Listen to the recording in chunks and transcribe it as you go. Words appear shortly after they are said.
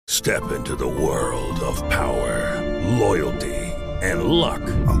Step into the world of power, loyalty, and luck.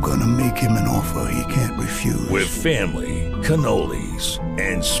 I'm gonna make him an offer he can't refuse. With family, cannolis,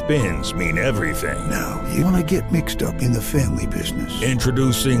 and spins mean everything. Now, you wanna get mixed up in the family business.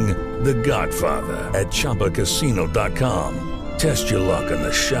 Introducing The Godfather at ChumbaCasino.com. Test your luck in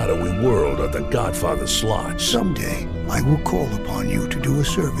the shadowy world of The Godfather slot. Someday, I will call upon you to do a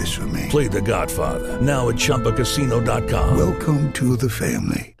service for me. Play The Godfather now at ChumbaCasino.com. Welcome to the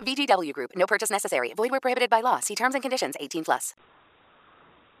family. VGW Group. No purchase necessary. Void where prohibited by law. See terms and conditions. 18+.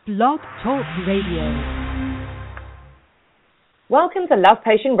 Blog Talk Radio. Welcome to Love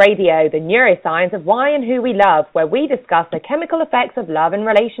Potion Radio, the neuroscience of why and who we love, where we discuss the chemical effects of love and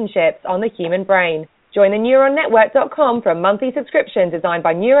relationships on the human brain. Join the NeuronNetwork.com for a monthly subscription designed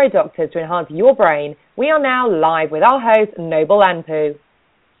by neurodoctors to enhance your brain. We are now live with our host, Noble Anpu.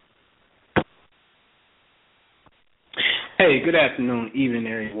 Hey, good afternoon, evening,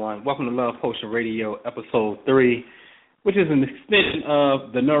 everyone. Welcome to Love Potion Radio, Episode 3, which is an extension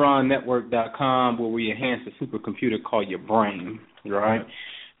of the NeuronNetwork.com, where we enhance the supercomputer called your brain, right?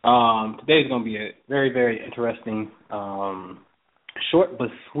 Today's going to be a very, very interesting short but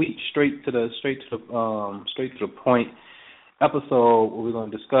sweet, straight to the point episode where we're going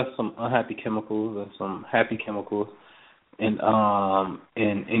to discuss some unhappy chemicals and some happy chemicals, and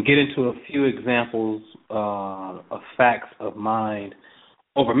get into a few examples of facts of mind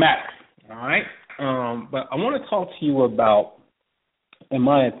over matter. All right, but I want to talk to you about, in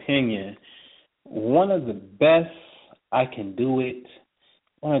my opinion, one of the best I can do it,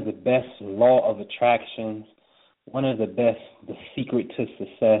 one of the best law of attractions, one of the best, the secret to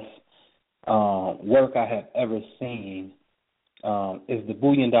success work I have ever seen is the $1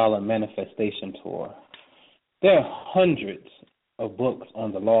 Billion Manifestation Tour. There are hundreds of books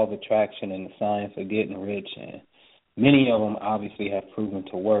on the law of attraction and the science of getting rich, and many of them obviously have proven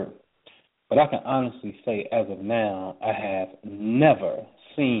to work. But I can honestly say, as of now, I have never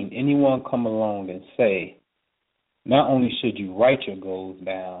seen anyone come along and say, not only should you write your goals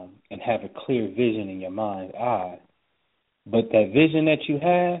down and have a clear vision in your mind's eye, but that vision that you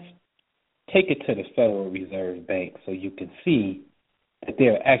have, take it to the Federal Reserve Bank so you can see that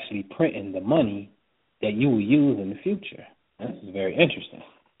they're actually printing the money that you will use in the future. This is very interesting.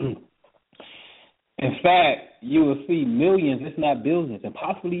 In fact, you will see millions, if not billions, and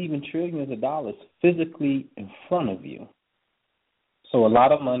possibly even trillions of dollars physically in front of you. So a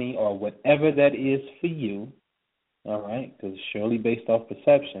lot of money, or whatever that is for you, all right, because it's surely based off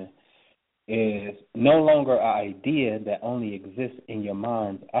perception, is no longer an idea that only exists in your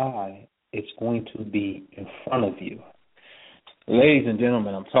mind's eye. It's going to be in front of you. Ladies and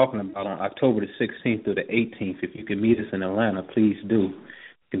gentlemen, I'm talking about on October the 16th through the 18th. If you can meet us in Atlanta, please do.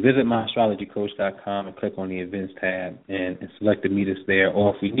 You can visit myastrologycoach.com and click on the events tab and select to meet us there.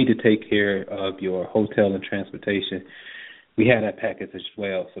 Or if you need to take care of your hotel and transportation, we have that package as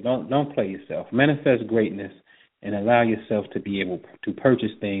well. So don't play yourself. Manifest greatness and allow yourself to be able to purchase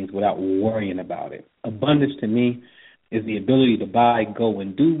things without worrying about it. Abundance to me is the ability to buy, go,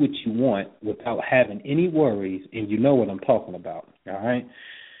 and do what you want without having any worries, and you know what I'm talking about, all right?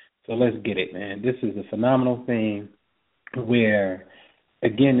 So let's get it, man. This is a phenomenal thing where,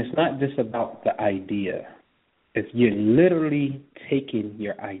 again, it's not just about the idea. It's you're literally taking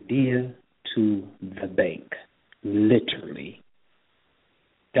your idea to the bank, literally.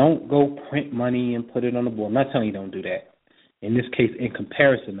 Don't go print money and put it on the board. I'm not telling you don't do that. In this case, in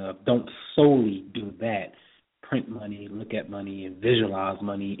comparison of, don't solely do that. Print money, look at money, and visualize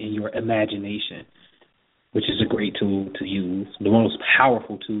money in your imagination, which is a great tool to use, the most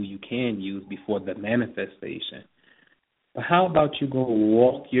powerful tool you can use before the manifestation. But how about you go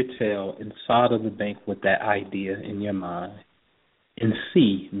walk your tail inside of the bank with that idea in your mind and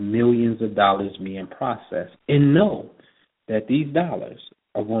see millions of dollars being processed and know that these dollars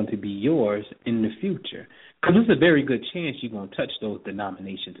are going to be yours in the future. Because there's a very good chance you're going to touch those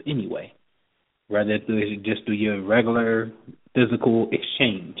denominations anyway, rather than just do your regular physical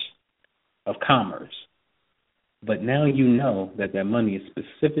exchange of commerce. But now you know that that money is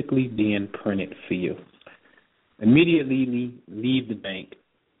specifically being printed for you. Immediately leave the bank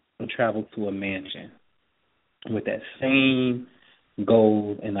and travel to a mansion with that same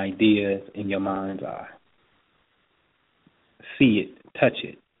goal and ideas in your mind's eye. See it, touch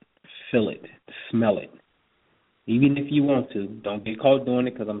it, feel it, smell it. Even if you want to, don't get caught doing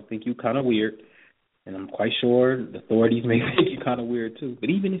it because I think you're kind of weird. And I'm quite sure the authorities may think you're kind of weird too. But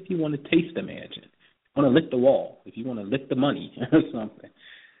even if you want to taste the mansion, want to lick the wall, if you want to lick the money or something,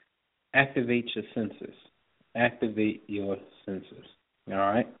 activate your senses. Activate your senses. All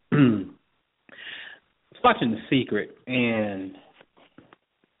right? I was watching The Secret, and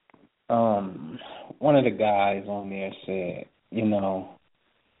one of the guys on there said,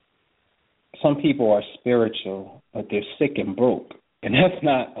 some people are spiritual, but they're sick and broke. And that's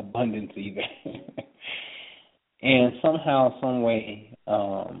not abundance either. And somehow, some way,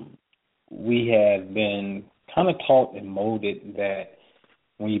 we have been kind of taught and molded that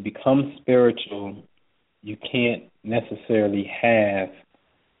when you become spiritual, you can't necessarily have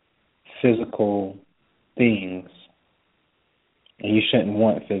physical things, and you shouldn't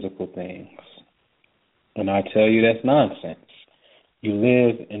want physical things. And I tell you that's nonsense. You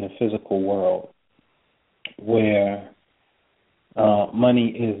live in a physical world where money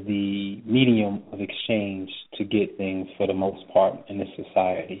is the medium of exchange to get things for the most part in this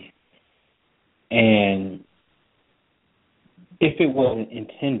society. And if it wasn't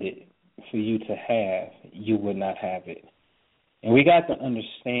intended for you to have, you would not have it. And we got to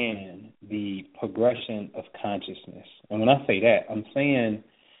understand the progression of consciousness. And when I say that, I'm saying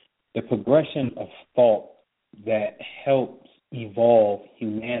the progression of thought that helps evolve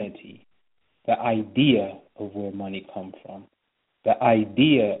humanity, the idea of where money comes from, the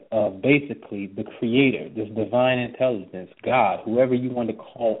idea of basically the creator, this divine intelligence, God, whoever you want to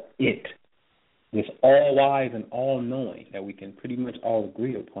call it, this all-wise and all-knowing that we can pretty much all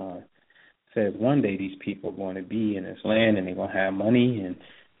agree upon, says one day these people are going to be in this land and they're going to have money and,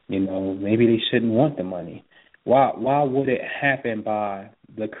 maybe they shouldn't want the money. Why would it happen by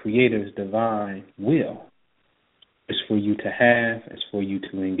the Creator's divine will? It's for you to have, it's for you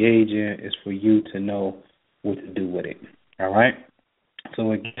to engage in, it's for you to know what to do with it. All right?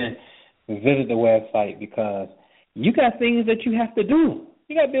 So again, visit the website because you got things that you have to do.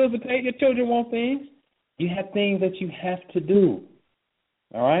 You got bills to pay, your children want things. You have things that you have to do.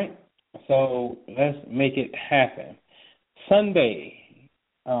 All right? So let's make it happen. Sunday,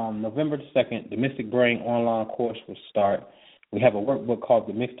 November 2nd, the Mystic Brain online course will start. We have a workbook called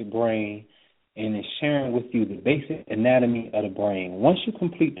The Mystic Brain, and it's sharing with you the basic anatomy of the brain. Once you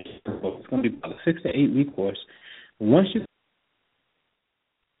complete this workbook, it's going to be about a 6 to 8 week course. Once you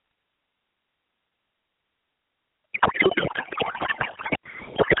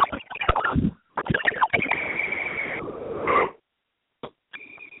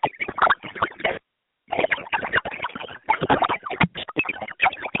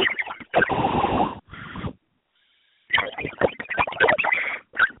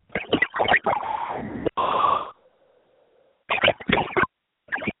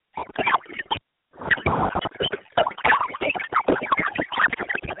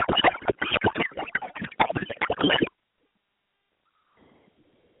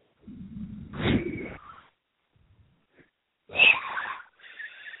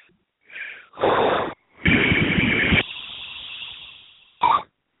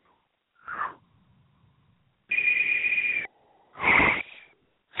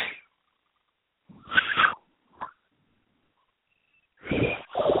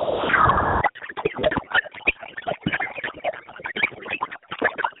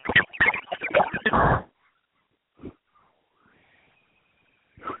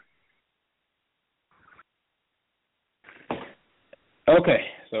Okay,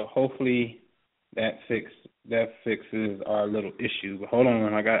 so hopefully that fixes our little issue. But hold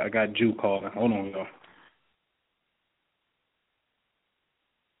on, I got Jew calling. Hold on, y'all.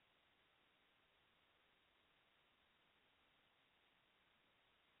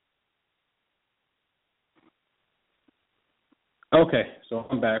 Okay, so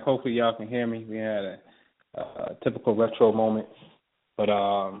I'm back. Hopefully y'all can hear me. We had a typical retro moment, but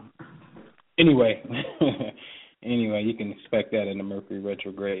anyway. Anyway, you can expect that in the Mercury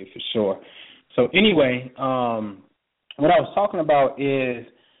retrograde for sure. So anyway, what I was talking about is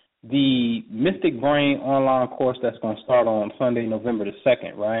the Mystic Brain online course that's going to start on Sunday, November the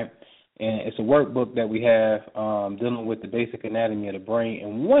 2nd, right? And it's a workbook that we have dealing with the basic anatomy of the brain.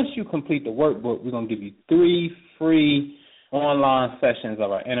 And once you complete the workbook, we're going to give you 3 free online sessions of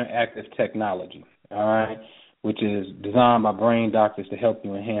our interactive technology, all right, which is designed by brain doctors to help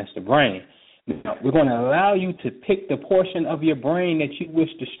you enhance the brain. Now, we're going to allow you to pick the portion of your brain that you wish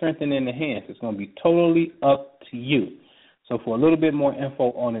to strengthen and enhance. It's going to be totally up to you. So for a little bit more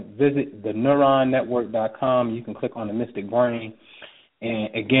info on it, visit theneuronnetwork.com. You can click on the Mystic Brain.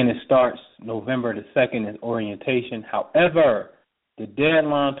 And, again, it starts November the 2nd as orientation. However, the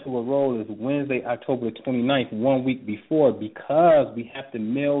deadline to enroll is Wednesday, October 29th, 1 week before, because we have to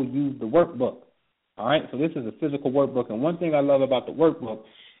mail you the workbook. All right? So this is a physical workbook. And one thing I love about the workbook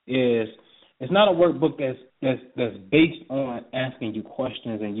is it's not a workbook that's based on asking you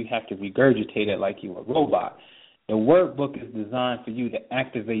questions and you have to regurgitate it like you're a robot. The workbook is designed for you to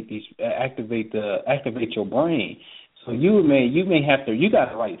activate your brain. So you may have to, you got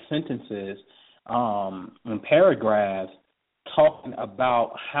to write sentences and paragraphs talking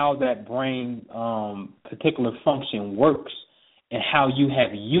about how that brain particular function works and how you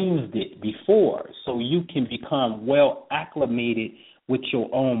have used it before, so you can become well acclimated with your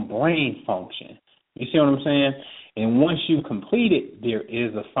own brain function. You see what I'm saying? And once you complete it, there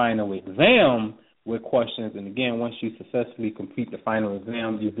is a final exam with questions. And again, once you successfully complete the final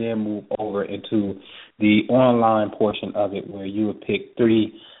exam, you then move over into the online portion of it, where you would pick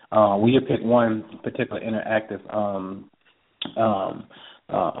one particular interactive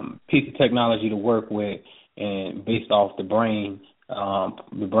piece of technology to work with, and based off the brain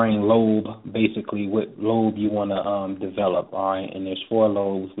lobe, basically what lobe you want to develop. All right, and there's 4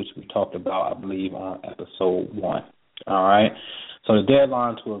 lobes, which we talked about, I believe, on episode 1. All right, so the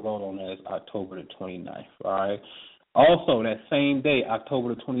deadline to enroll on that is October the 29th. All right. Also, that same day,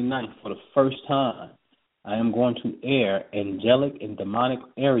 October the 29th, for the first time, I am going to air angelic and demonic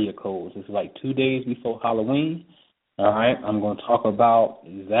area codes. It's like 2 days before Halloween. All right, I'm going to talk about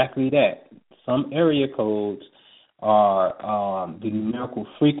exactly that. Some area codes are the numerical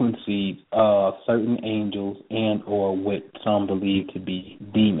frequencies of certain angels and or what some believe to be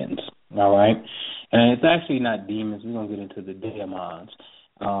demons. All right, and it's actually not demons. We're going to get into the daemons,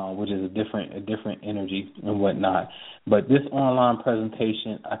 which is a different energy and whatnot. But this online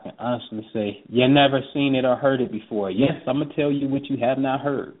presentation, I can honestly say, you never seen it or heard it before. Yes, I'm going to tell you what you have not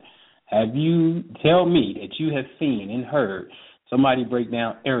heard. Have you tell me that you have seen and heard somebody break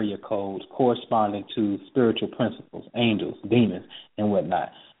down area codes corresponding to spiritual principles, angels, demons, and whatnot?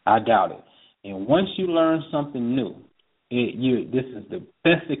 I doubt it. And once you learn something new, this is the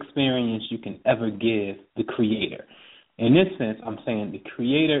best experience you can ever give the Creator. In this sense, I'm saying the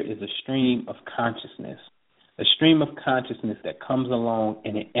Creator is a stream of consciousness that comes along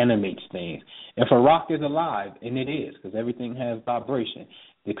and it animates things. If a rock is alive, and it is, because everything has vibration,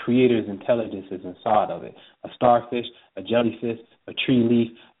 the Creator's intelligence is inside of it. A starfish, a jellyfish, a tree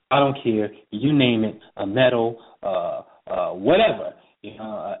leaf, I don't care, you name it, a metal, whatever,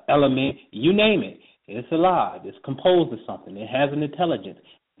 an element, you name it. It's alive. It's composed of something. It has an intelligence.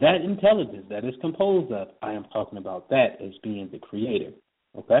 That intelligence that is composed of, I am talking about that as being the Creator.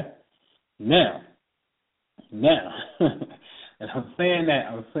 Okay? Now, and I'm saying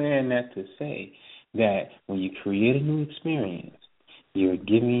that to say that when you create a new experience, you're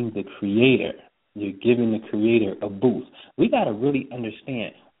giving the Creator a boost. We got to really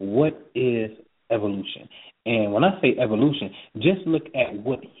understand what is evolution. And when I say evolution, just look at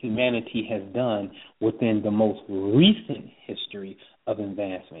what humanity has done within the most recent history of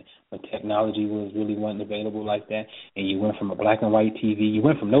advancement. When technology wasn't available like that, and you went from a black and white TV, you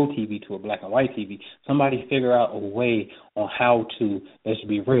went from no TV to a black and white TV, somebody figured out a way on how to, let's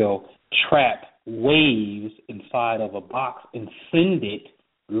be real, trap waves inside of a box and send it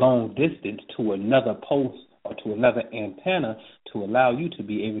long distance to another post or to another antenna to allow you to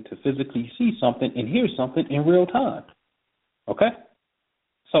be able to physically see something and hear something in real time. Okay?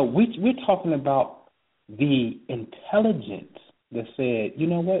 So we're talking about the intelligence that said, you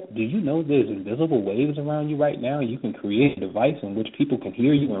know what, do you know there's invisible waves around you right now? You can create a device in which people can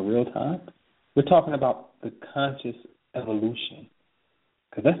hear you in real time. We're talking about the conscious evolution,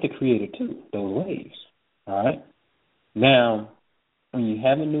 because that's the Creator too, those waves. All right? Now, when you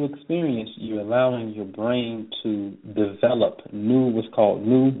have a new experience, you're allowing your brain to develop what's called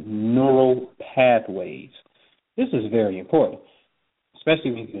new neural pathways. This is very important,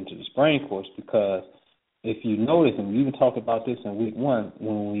 especially when you get into this brain course, because if you notice, and we even talked about this in week 1,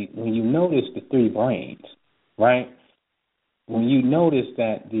 when you notice the 3 brains, right? When you notice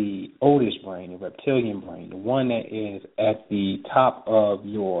that the oldest brain, the reptilian brain, the one that is at the top of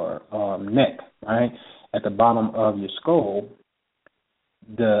your neck, right, at the bottom of your skull,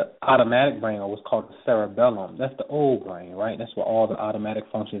 the automatic brain, or what's called the cerebellum, that's the old brain, right? That's where all the automatic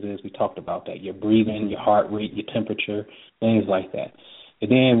functions is. We talked about that. Your breathing, your heart rate, your temperature, things like that. And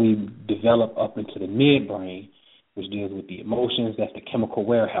then we develop up into the midbrain, which deals with the emotions. That's the chemical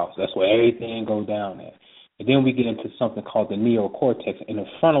warehouse. That's where everything goes down at. And then we get into something called the neocortex in the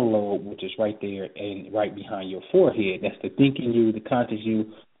frontal lobe, which is right there and right behind your forehead. That's the thinking you, the conscious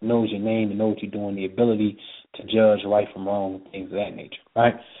you, knows your name and knows what you're doing, the ability to judge right from wrong, things of that nature,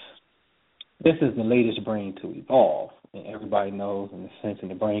 right? This is the latest brain to evolve. And everybody knows, in the sense in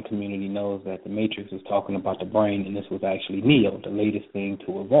the brain community knows, that the Matrix is talking about the brain, and this was actually Neo, the latest thing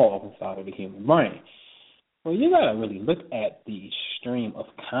to evolve inside of the human brain. Well, you got to really look at the stream of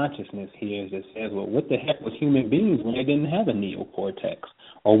consciousness here that says, well, what the heck was human beings when they didn't have a neocortex,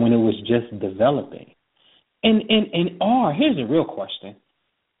 or when it was just developing? And here's a real question.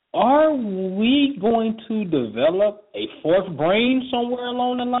 are we going to develop a fourth brain somewhere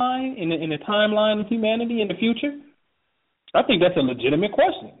along the line in the timeline of humanity in the future? I think that's a legitimate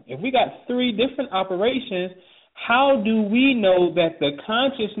question. If we got three different operations, how do we know that the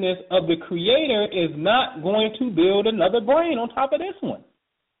consciousness of the Creator is not going to build another brain on top of this one?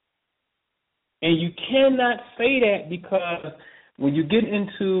 And you cannot say that, because when you get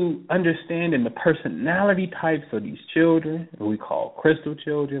into understanding the personality types of these children, what we call crystal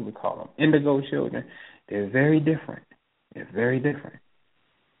children, we call them indigo children, they're very different. They're very different.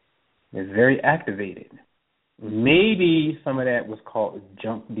 They're very activated. Maybe some of that was called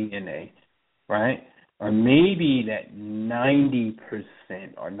junk DNA, right? Or maybe that 90%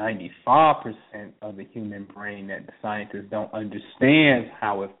 or 95% of the human brain that the scientists don't understand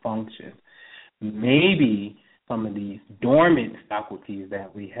how it functions. Maybe some of these dormant faculties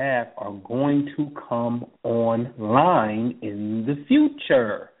that we have are going to come online in the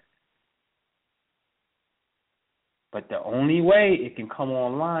future. But the only way it can come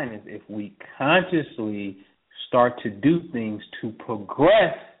online is if we consciously start to do things to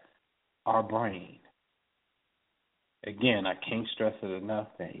progress our brain. Again, I can't stress it enough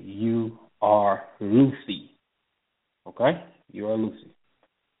that you are Lucy. Okay? You are Lucy.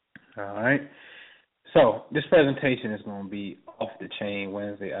 All right? So this presentation is going to be off the chain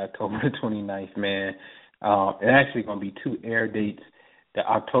Wednesday, October the 29th, man. It's actually going to be two air dates, the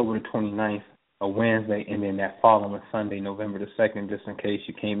October the 29th, a Wednesday, and then that following Sunday, November the 2nd, just in case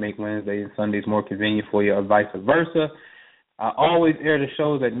you can't make Wednesday and Sunday's more convenient for you, or vice versa. I always air the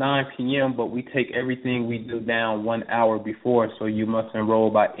shows at 9 p.m., but we take everything we do down 1 hour before, so you must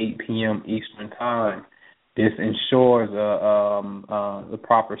enroll by 8 p.m. Eastern Time. This ensures the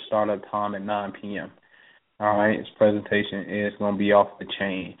proper startup time at 9 p.m. All right, this presentation is going to be off the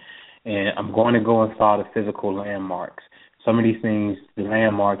chain, and I'm going to go inside the physical landmarks. Some of these things, the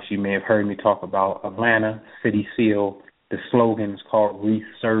landmarks, you may have heard me talk about. Atlanta, City Seal, the slogan is called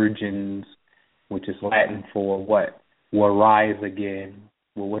Resurgence, which is Latin for what? Will rise again.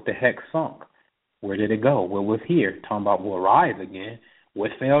 Well, what the heck sunk? Where did it go? Well, what's here? Talking about will rise again.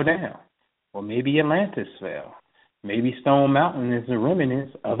 What fell down? Well, maybe Atlantis fell. Maybe Stone Mountain is the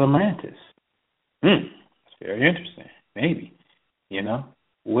remnants of Atlantis. It's very interesting. Maybe. You know?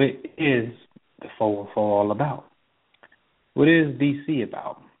 What is the 404 all about? What is D.C.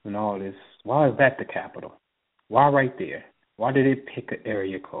 about and all this? Why is that the capital? Why right there? Why did it pick an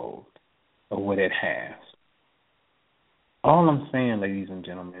area code of what it has? All I'm saying, ladies and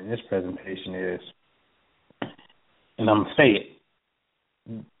gentlemen, in this presentation is, and I'm going to say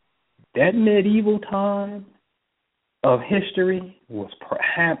it, that medieval time of history was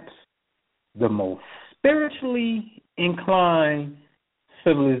perhaps the most spiritually inclined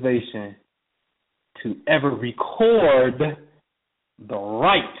civilization to ever record the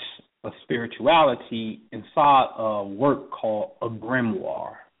rites of spirituality inside a work called a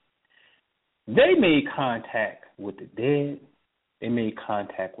grimoire. They made contact with the dead. They made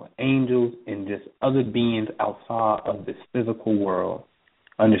contact with angels and just other beings outside of this physical world.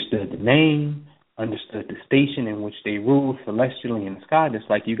 Understood the name, understood the station in which they ruled celestially in the sky. Just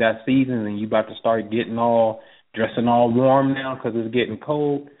like you got seasons and you about to start getting dressing all warm now because it's getting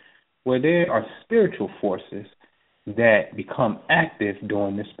cold. Where there are spiritual forces that become active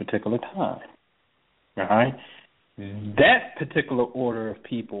during this particular time. All right? That particular order of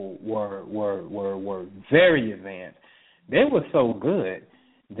people were very advanced. They were so good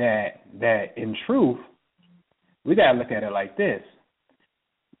that in truth, we got to look at it like this.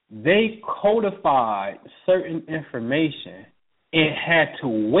 They codified certain information and had to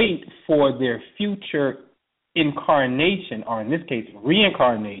wait for their future incarnation, or in this case,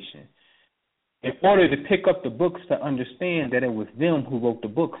 reincarnation, in order to pick up the books to understand that it was them who wrote the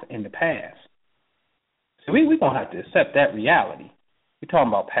books in the past. So we're going to have to accept that reality. We're talking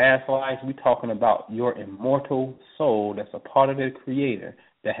about past lives. We're talking about your immortal soul that's a part of the Creator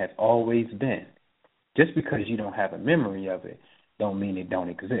that has always been. Just because you don't have a memory of it don't mean it don't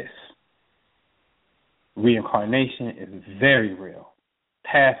exist. Reincarnation is very real.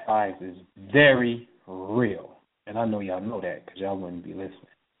 Past lives is very real. And I know y'all know that because y'all wouldn't be listening.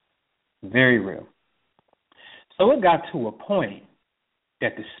 Very real. So it got to a point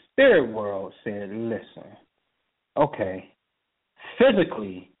that the spirit world said, listen, okay,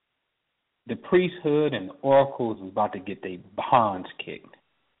 physically, the priesthood and the oracles is about to get their bonds kicked.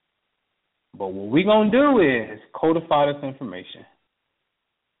 But what we're going to do is codify this information.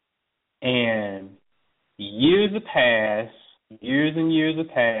 And years and years have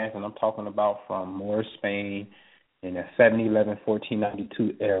passed, and I'm talking about from Moorish Spain in the 711,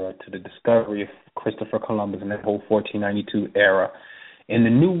 1492 era to the discovery of Christopher Columbus and that whole 1492 era. in the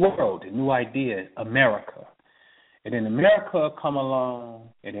new world, the new idea, America. And then America come along,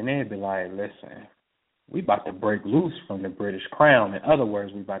 and then they'd be like, listen, we about to break loose from the British Crown. In other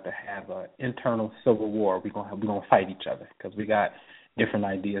words, we about to have an internal civil war. We're gonna fight each other because we got different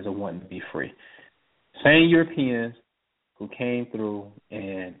ideas of wanting to be free. Same Europeans who came through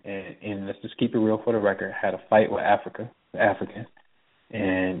and let's just keep it real for the record, had a fight with the Africans,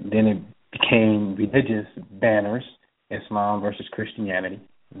 and then it became religious banners, Islam versus Christianity,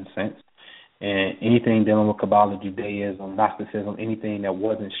 in a sense. And anything dealing with Kabbalah, Judaism, Gnosticism, anything that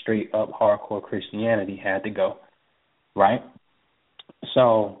wasn't straight up hardcore Christianity had to go, right?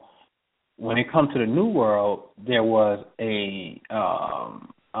 So when it comes to the New World, there was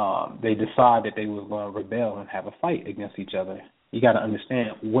they decided they were going to rebel and have a fight against each other. You got to understand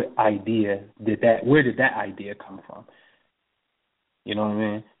where did that idea come from? You know what I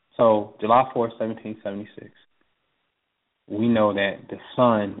mean? So July 4th, 1776. We know that the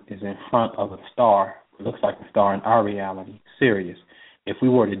sun is in front of a star. It looks like a star in our reality, Sirius. If we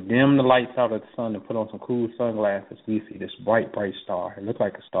were to dim the lights out of the sun and put on some cool sunglasses, we see this bright, bright star. It looks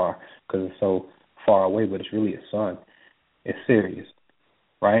like a star because it's so far away, but it's really a sun. It's Sirius,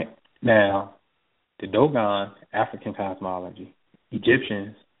 right? Now, the Dogon, African cosmology,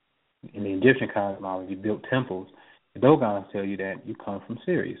 Egyptians, in the Egyptian cosmology, built temples. The Dogons tell you that you come from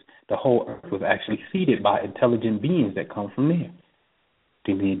Sirius. The whole earth was actually seeded by intelligent beings that come from there.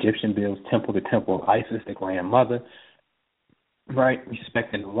 The Egyptian builds temple, the temple of Isis, the grandmother, right?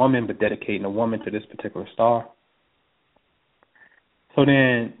 Respecting the woman, but dedicating the woman to this particular star. So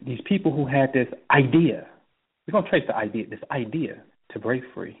then these people who had this idea, we're going to trace this idea to break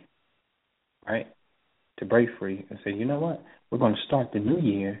free, right? To break free and say, you know what? We're going to start the new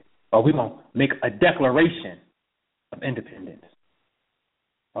year, or we're going to make a declaration of independence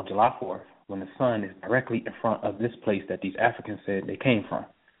on July 4th, when the sun is directly in front of this place that these Africans said they came from,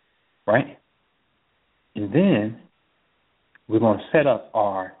 right? And then we're going to set up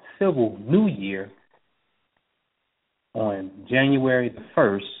our civil new year on January the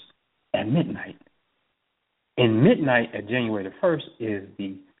 1st at midnight. And midnight at January the 1st is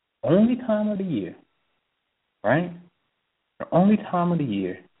the only time of the year, right? The only time of the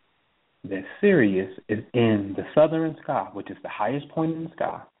year that Sirius is in the southern sky, which is the highest point in the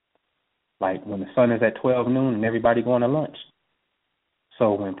sky, like when the sun is at 12 noon and everybody going to lunch.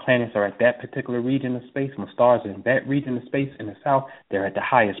 So when planets are at that particular region of space, when stars are in that region of space in the south, they're at the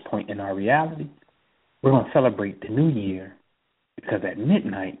highest point in our reality. We're going to celebrate the new year because at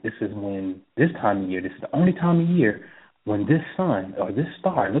midnight, this time of year, this is the only time of year when this sun, or this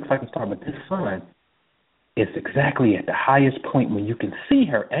star, it looks like a star, but this sun is exactly at the highest point when you can see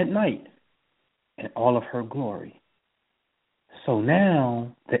her at night in all of her glory. So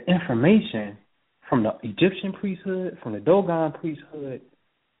now the information from the Egyptian priesthood, from the Dogon priesthood,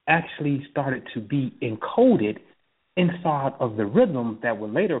 actually started to be encoded inside of the rhythms that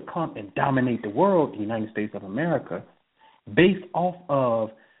would later come and dominate the world, the United States of America, based off of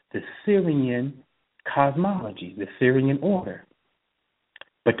the Syrian cosmology, the Syrian order.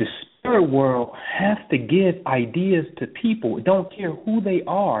 But the spirit world has to give ideas to people, don't care who they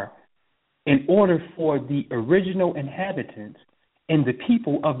are, in order for the original inhabitants and the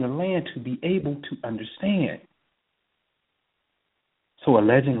people of the land to be able to understand. So a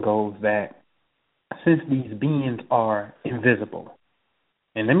legend goes that since these beings are invisible,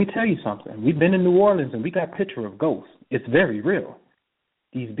 and let me tell you something, we've been in New Orleans and we got a picture of ghosts. It's very real.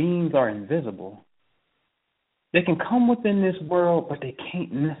 These beings are invisible. They can come within this world, but they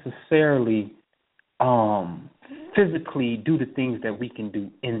can't necessarily physically do the things that we can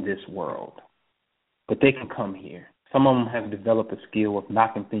do in this world. But they can come here. Some of them have developed a skill of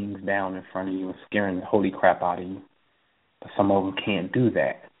knocking things down in front of you and scaring the holy crap out of you. But some of them can't do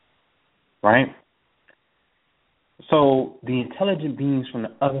that, right? So the intelligent beings from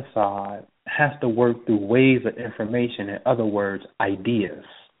the other side has to work through waves of information, in other words, ideas.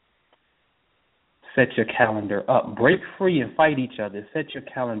 Set your calendar up. Break free and fight each other. Set your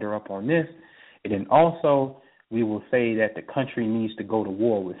calendar up on this. And then also we will say that the country needs to go to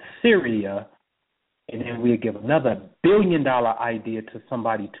war with Syria, and then we'll give another $1 billion idea to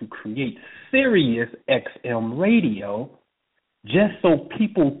somebody to create Sirius XM radio just so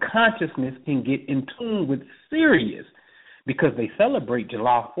people's consciousness can get in tune with Sirius, because they celebrate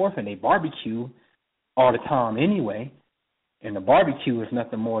July 4th and they barbecue all the time anyway. And the barbecue is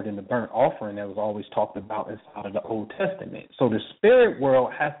nothing more than the burnt offering that was always talked about inside of the Old Testament. So the spirit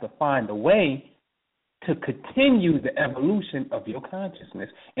world has to find a way to continue the evolution of your consciousness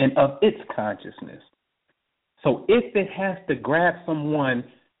and of its consciousness. So if it has to grab someone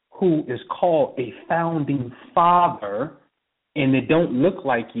who is called a founding father and that don't look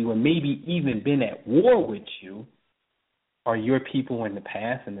like you and maybe even been at war with you are your people in the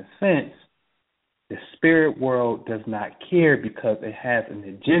past. In a sense, the spirit world does not care because it has an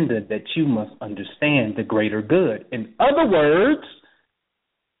agenda that you must understand the greater good. In other words,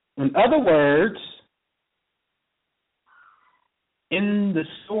 in the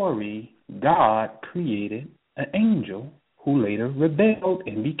story, God created an angel who later rebelled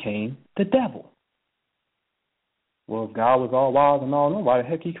and became the devil. Well, if God was all wise and all knowing, why the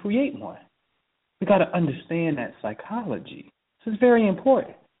heck he create one? We got to understand that psychology. This is very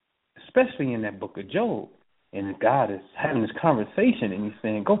important, especially in that book of Job. And God is having this conversation and he's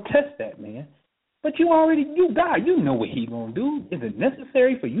saying, go test that man. But you God, you know what he's going to do. Is it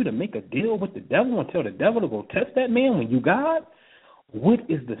necessary for you to make a deal with the devil and tell the devil to go test that man when you God? What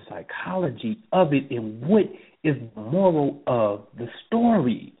is the psychology of it and what is the moral of the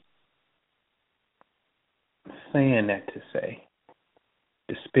story? I'm saying that to say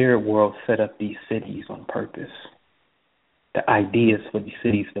the spirit world set up these cities on purpose. The ideas for these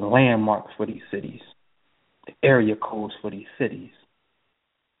cities, the landmarks for these cities, the area codes for these cities.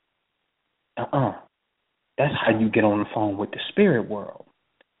 That's how you get on the phone with the spirit world,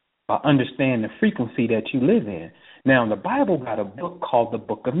 by understanding the frequency that you live in. Now, the Bible got a book called the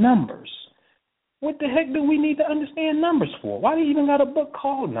Book of Numbers. What the heck do we need to understand numbers for? Why do you even got a book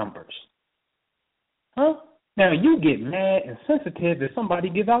called Numbers? Huh? Now, you get mad and sensitive if somebody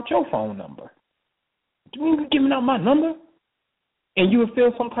gives out your phone number. You giving out my number? And you would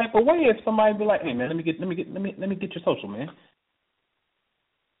feel some type of way if somebody be like, hey, man, let me get your social, man.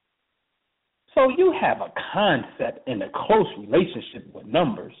 So you have a concept and a close relationship with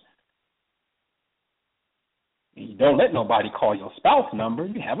numbers. You don't let nobody call your spouse number.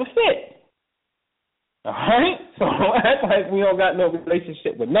 You have a fit. All right? So act like we don't got no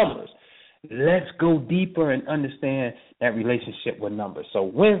relationship with numbers. Let's go deeper and understand that relationship with numbers. So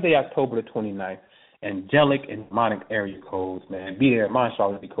Wednesday, October the 29th, angelic and demonic area codes, man. Be there at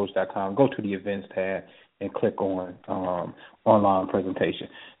MindStrologyCoach.com. Go to the events tab and click on online presentation.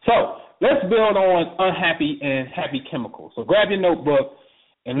 So let's build on unhappy and happy chemicals. So grab your notebook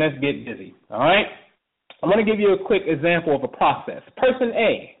and let's get busy. All right? I'm going to give you a quick example of a process. Person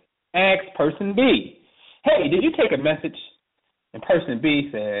A asks person B, hey, did you take a message? And person B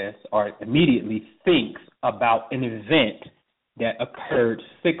says, or immediately thinks about an event that occurred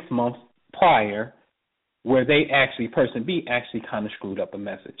 6 months prior where person B actually kind of screwed up a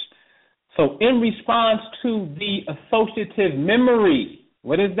message. So in response to the associative memory,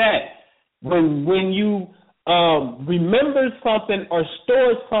 what is that? When you remember something or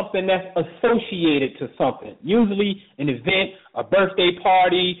store something that's associated to something, usually an event, a birthday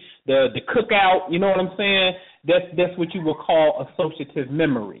party, the cookout, you know what I'm saying? That's what you would call associative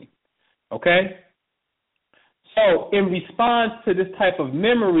memory, okay? So in response to this type of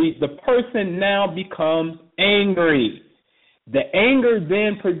memory, the person now becomes angry. The anger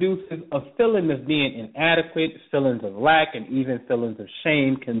then produces a feeling of being inadequate, feelings of lack, and even feelings of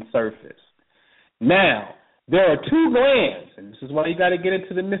shame can surface. Now, there are two glands, and this is why you got to get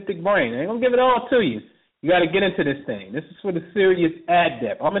into the mystic brain. I ain't going to give it all to you. You got to get into this thing. This is for the serious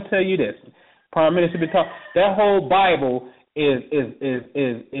adept. I'm going to tell you this. Prime Minister been talking. That whole Bible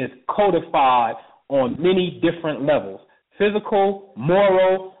is codified on many different levels. Physical,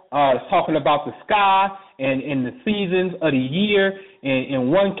 moral, it's talking about the sky and the seasons of the year. And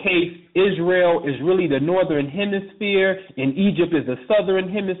in one case, Israel is really the northern hemisphere, and Egypt is the southern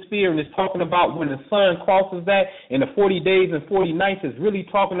hemisphere, and it's talking about when the sun crosses that, and the 40 days and 40 nights is really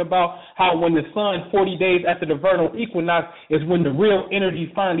talking about how when the sun, 40 days after the vernal equinox, is when the real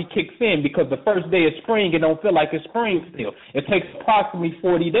energy finally kicks in, because the first day of spring, it don't feel like it's spring still. It takes approximately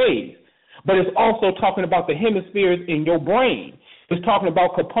 40 days. But it's also talking about the hemispheres in your brain. It's talking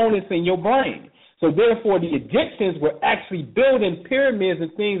about components in your brain. So therefore, the Egyptians were actually building pyramids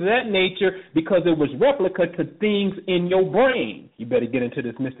and things of that nature because it was replica to things in your brain. You better get into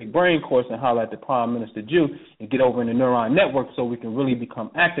this Mystic Brain course and holler at the Prime Minister Jew and get over in the neuron network so we can really become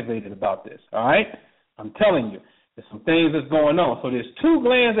activated about this, all right? I'm telling you, there's some things that's going on. So there's two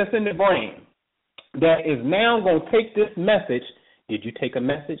glands that's in the brain that is now going to take this message. Did you take a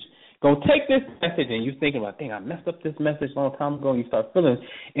message? Go take this message, and you're thinking about, dang, I messed up this message a long time ago, and you start feeling,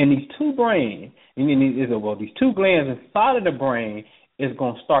 and these two brains, these two glands inside of the brain is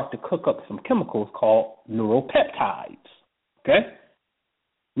going to start to cook up some chemicals called neuropeptides, okay?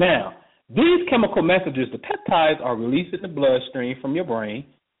 Now, these chemical messages, the peptides, are released in the bloodstream from your brain,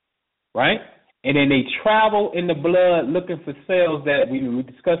 right? And then they travel in the blood looking for cells that we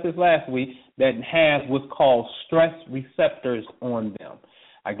discussed this last week that have what's called stress receptors on them.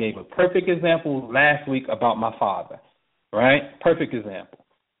 I gave a perfect example last week about my father. right? Perfect example.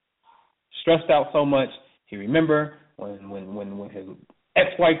 Stressed out so much, he remember when his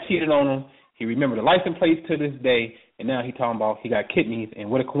ex-wife cheated on him. He remembered the license plates to this day, and now he talking about he got kidneys, and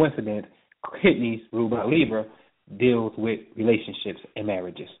what a coincidence, kidneys, ruled by Libra, deals with relationships and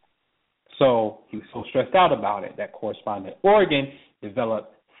marriages. So he was so stressed out about it that corresponding organ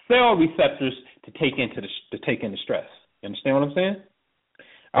developed cell receptors to take in the stress. You understand what I'm saying?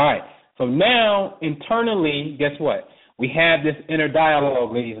 All right. So now internally, guess what? We have this inner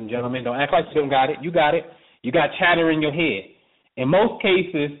dialogue, ladies and gentlemen. Don't act like you don't got it. You got it. You got chatter in your head. In most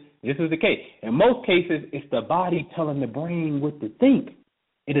cases, this is the case. In most cases, it's the body telling the brain what to think.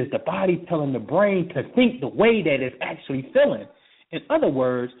 It is the body telling the brain to think the way that it's actually feeling. In other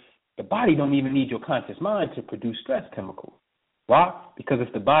words, the body don't even need your conscious mind to produce stress chemicals. Why? Because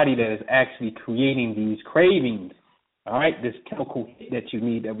it's the body that is actually creating these cravings, all right, this chemical that you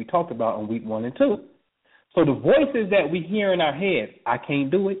need that we talked about on week 1 and 2. So the voices that we hear in our head, I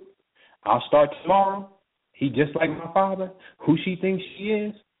can't do it, I'll start tomorrow, he just like my father, who she thinks she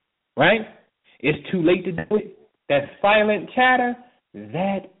is, right? It's too late to do it. That silent chatter,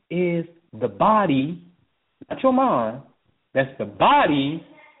 that is the body, not your mind, that's the body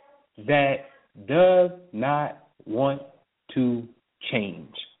that does not want to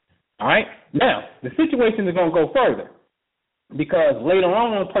change. All right? Now, the situation is going to go further because later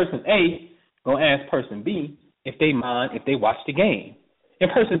on, person A going to ask person B if they mind if they watch the game.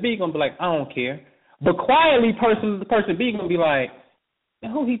 And person B going to be like, I don't care. But quietly, person B going to be like,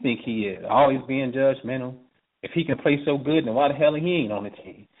 who he think he is? Always being judgmental. If he can play so good, then why the hell he ain't on the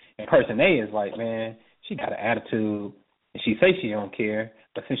team? And person A is like, man, she got an attitude, and she say she don't care,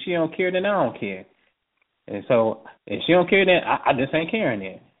 but since she don't care, then I don't care. And so if she don't care, then I just ain't caring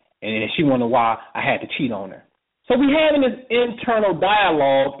then. And she wonder why I had to cheat on her. So we having this internal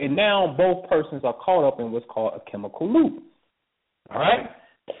dialogue, and now both persons are caught up in what's called a chemical loop. All right?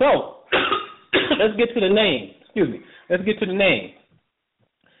 So let's get to the name. Let's get to the name.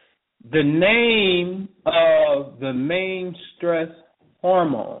 The name of the main stress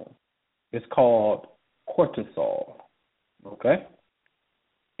hormone is called cortisol. Okay?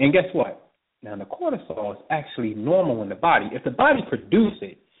 And guess what? Now, the cortisol is actually normal in the body. If the body produces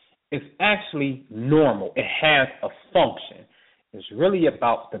it, it's actually normal. It has a function. It's really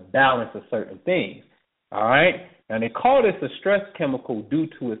about the balance of certain things. All right? Now, they call this a stress chemical due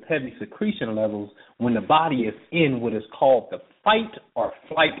to its heavy secretion levels when the body is in what is called the fight or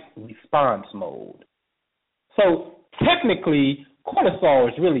flight response mode. So, technically, cortisol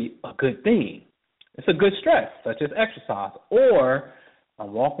is really a good thing. It's a good stress, such as exercise. Or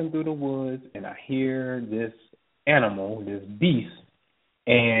I'm walking through the woods and I hear this animal, this beast,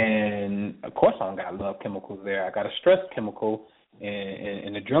 and of course I don't got love chemicals there. I got a stress chemical,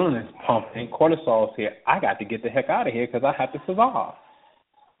 and adrenaline is pumping. Cortisol is here. I got to get the heck out of here because I have to survive.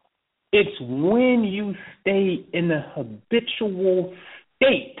 It's when you stay in a habitual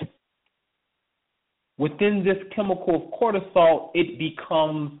state within this chemical of cortisol, it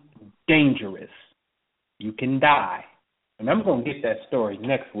becomes dangerous. You can die. And I'm going to get that story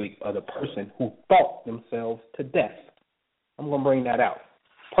next week of the person who thought themselves to death. I'm going to bring that out.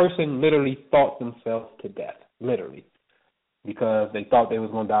 Person literally thought themselves to death, literally, because they thought they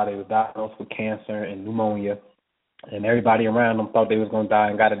was going to die. They was diagnosed with cancer and pneumonia, and everybody around them thought they was going to die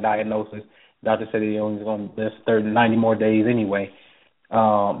and got a diagnosis. Doctor said they only was going to live 90 more days anyway.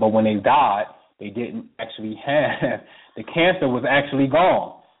 But when they died, they didn't actually have, the cancer was actually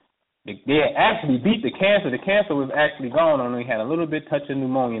gone. They had actually beat the cancer. The cancer was actually gone, only had a little bit touch of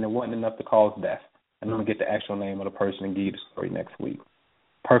pneumonia, and it wasn't enough to cause death. And I'm going to get the actual name of the person and give you the story next week.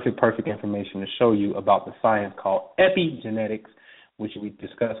 Perfect information to show you about the science called epigenetics, which we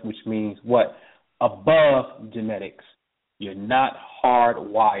discussed, which means what? Above genetics. You're not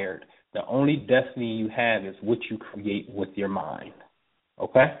hardwired. The only destiny you have is what you create with your mind.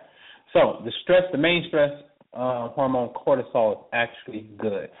 Okay? So the main stress hormone cortisol is actually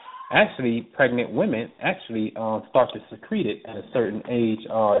good. Actually, pregnant women actually start to secrete it at a certain age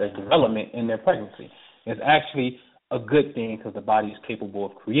or development in their pregnancy. It's actually a good thing because the body is capable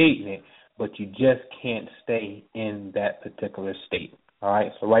of creating it, but you just can't stay in that particular state. All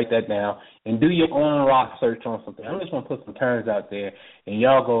right, so write that down and do your own research on something. I'm just going to put some terms out there, and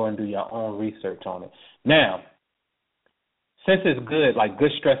y'all go and do your own research on it. Now, since it's good, like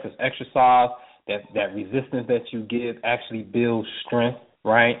good stress is exercise, that resistance that you give actually builds strength,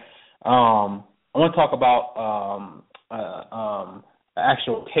 right? I want to talk about an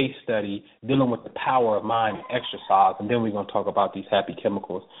actual case study dealing with the power of mind and exercise, and then we're going to talk about these happy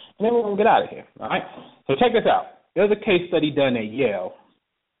chemicals, and then we're going to get out of here, all right? So check this out. There's a case study done at Yale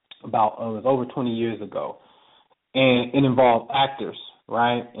it was over 20 years ago. and it involved actors,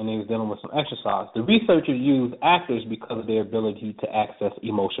 right? And they was dealing with some exercise. The researchers used actors because of their ability to access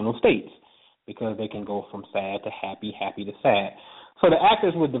emotional states, because they can go from sad to happy, happy to sad. So the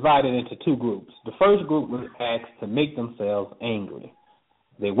actors were divided into two groups. The first group was asked to make themselves angry.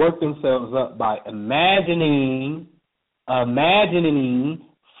 They worked themselves up by imagining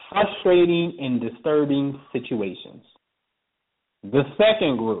frustrating and disturbing situations. The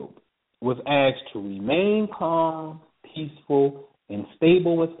second group was asked to remain calm, peaceful, and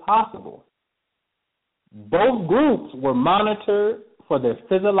stable as possible. Both groups were monitored for their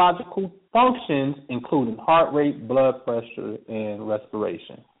physiological functions, including heart rate, blood pressure, and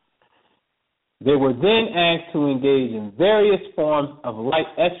respiration. They were then asked to engage in various forms of light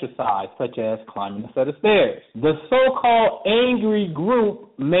exercise, such as climbing a set of stairs. The so-called angry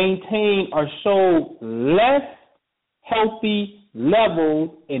group maintained or showed less healthy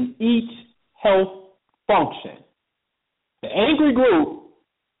levels in each health function. The angry group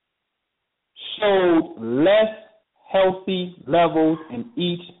showed less healthy levels in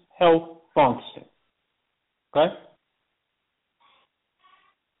each health function. Okay?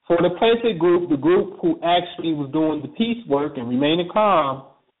 For the placid group, the group who actually was doing the peace work and remaining calm,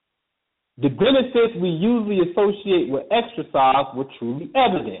 the benefits we usually associate with exercise were truly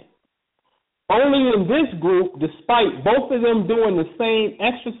evident. Only in this group, despite both of them doing the same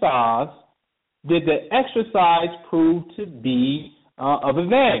exercise, did the exercise prove to be of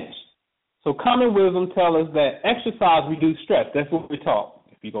advantage. So common wisdom tells us that exercise reduces stress. That's what we're taught.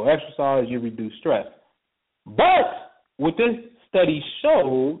 If you go exercise, you reduce stress. But what this study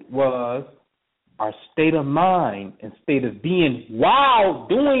showed was our state of mind and state of being while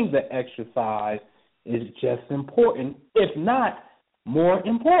doing the exercise is just important, if not more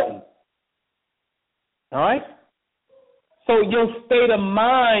important. All right? So your state of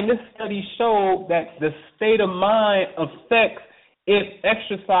mind, this study showed that the state of mind affects if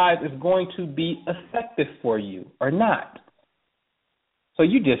exercise is going to be effective for you or not. So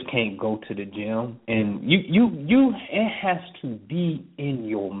you just can't go to the gym, and you it has to be in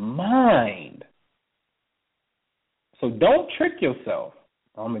your mind. So don't trick yourself.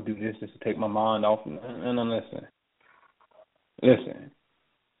 I'm gonna do this just to take my mind off. No, listen.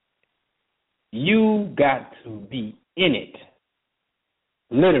 You got to be in it,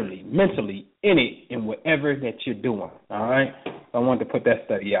 literally, mentally in it, in whatever that you're doing. All right. I wanted to put that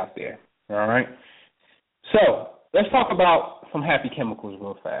study out there. All right. So let's talk about some happy chemicals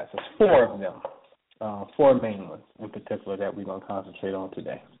real fast. There's 4 of them, 4 main ones in particular that we're going to concentrate on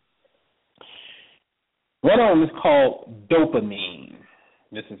today. One of them is called dopamine.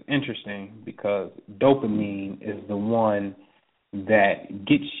 This is interesting because dopamine is the one that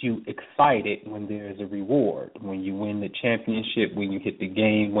gets you excited when there's a reward, when you win the championship, when you hit the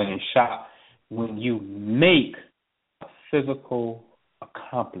game-winning shot, when you make a physical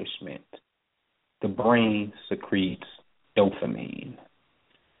accomplishment. The brain secretes dopamine.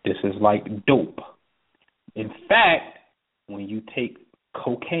 This is like dope. In fact, when you take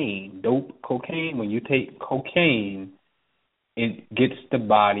cocaine, when you take cocaine, it gets the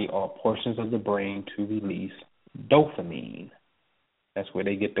body or portions of the brain to release dopamine. That's where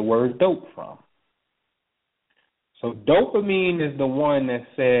they get the word dope from. So dopamine is the one that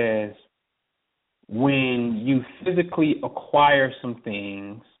says when you physically acquire some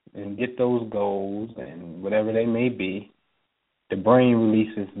things and get those goals and whatever they may be, the brain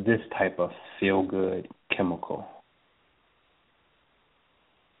releases this type of feel-good chemical.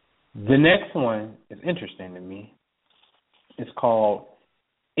 The next one is interesting to me. It's called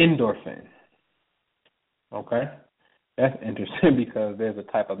endorphin. Okay? That's interesting because there's a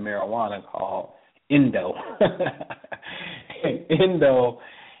type of marijuana called endo. Endo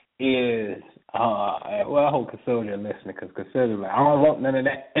is, I hope Cassilia listening because Cassilia like, I don't want none of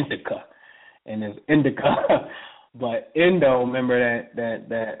that indica. And there's indica. But endo, remember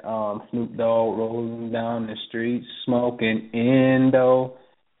that Snoop Dogg rolling down the street smoking endo.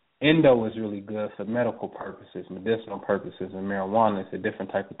 Endo is really good for medical purposes, medicinal purposes, and marijuana is a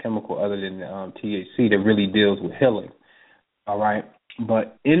different type of chemical other than THC that really deals with healing. All right,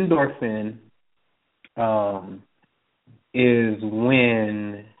 but endorphin is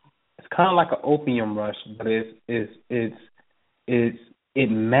when it's kind of like an opium rush, but it's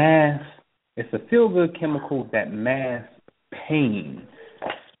a feel-good chemical that masks pain.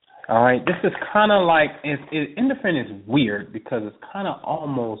 All right, this is kind of like endorphin is weird because it's kind of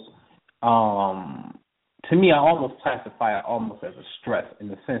almost to me I almost classify it almost as a stress in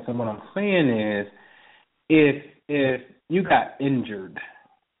the sense. And what I'm saying is, if you got injured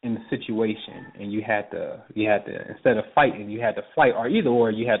in the situation and you had to instead of fighting you had to fight, or either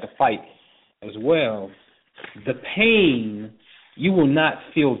or you had to fight as well, the pain, you will not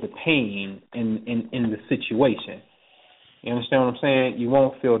feel the pain in the situation. You understand what I'm saying? You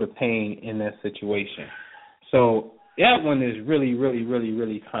won't feel the pain in that situation. So that one is really, really, really,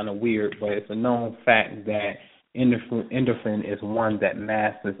 really kind of weird, but it's a known fact that endorphin is one that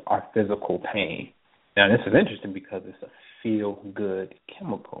masks our physical pain. Now, this is interesting because it's a feel-good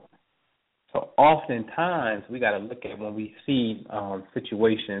chemical. So oftentimes we got to look at when we see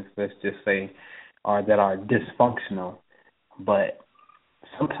situations, let's just say, that are dysfunctional, but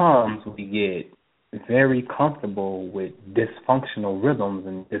sometimes we get very comfortable with dysfunctional rhythms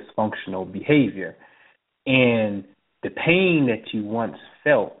and dysfunctional behavior. And the pain that you once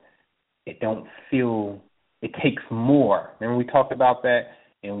felt, it takes more. Remember we talked about that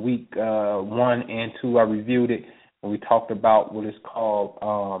in week 1 and 2, I reviewed it, when we talked about what is called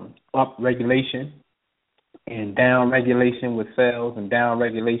up-regulation and down-regulation with cells, and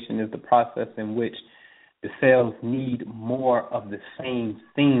down-regulation is the process in which the cells need more of the same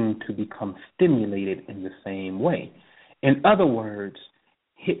thing to become stimulated in the same way. In other words,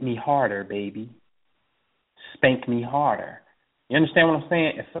 hit me harder, baby. Spank me harder. You understand what I'm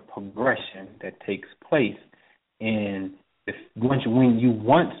saying? It's a progression that takes place. And when you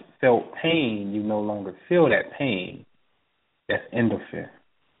once felt pain, you no longer feel that pain. That's endorphin.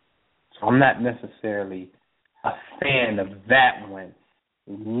 So I'm not necessarily a fan of that one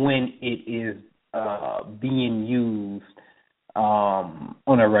when it is being used on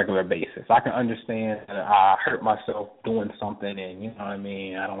a regular basis. I can understand that I hurt myself doing something and, you know what I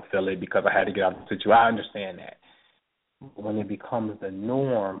mean, I don't feel it because I had to get out of the situation. I understand that. But when it becomes the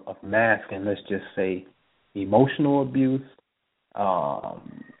norm of masking, let's just say, emotional abuse,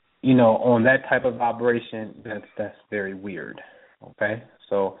 on that type of vibration, that's very weird. Okay?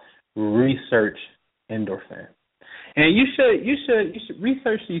 So research endorphin. And you should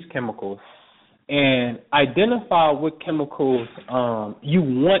research these chemicals and identify what chemicals you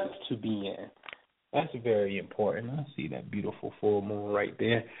want to be in. That's very important. I see that beautiful full moon right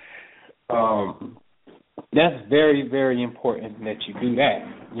there. That's very, very important that you do that,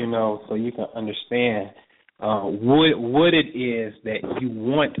 so you can understand what it is that you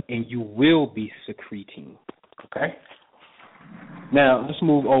want and you will be secreting. Okay? Now, let's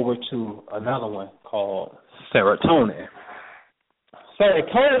move over to another one called serotonin.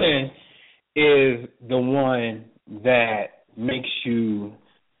 Serotonin is the one that makes you,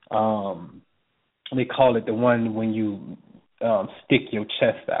 they call it the one when you stick your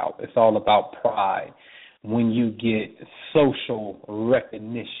chest out. It's all about pride. When you get social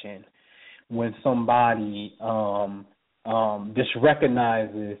recognition, when somebody just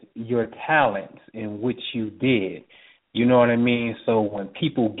recognizes your talents in which you did. You know what I mean? So when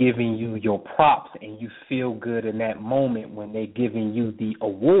people giving you your props and you feel good in that moment when they're giving you the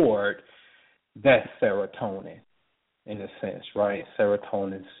award, that's serotonin in a sense, right?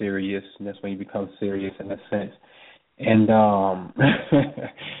 Serotonin is serious, and that's when you become serious in a sense. And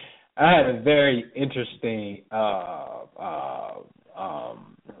I had a very interesting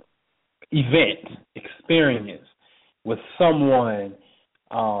experience with someone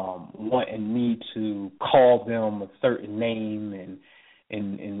wanting me to call them a certain name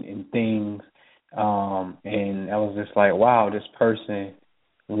and things, and I was just like, wow, this person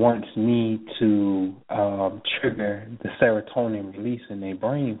wants me to trigger the serotonin release in their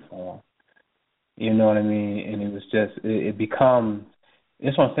brain for them. You know what I mean? And it was just it becomes.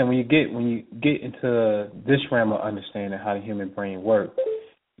 That's what I'm saying. When you get into this realm of understanding how the human brain works,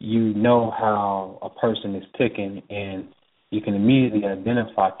 you know how a person is ticking, and you can immediately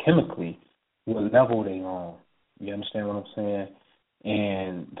identify chemically what level they're on. You understand what I'm saying?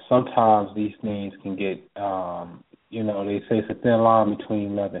 And sometimes these things can get, they say it's a thin line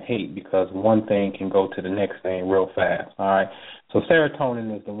between love and hate because one thing can go to the next thing real fast. All right. So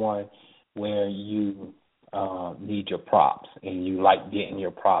serotonin is the one where you need your props, and you like getting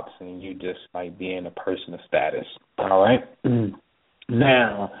your props, and you just like being a person of status. All right.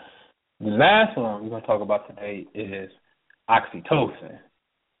 Now, the last one we're going to talk about today is oxytocin,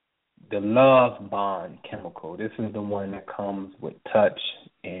 the love bond chemical. This is the one that comes with touch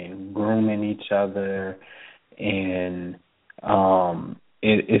and grooming each other, and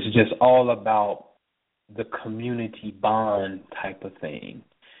it's just all about the community bond type of thing.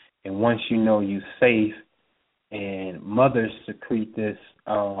 And once you know you're safe, and mothers secrete this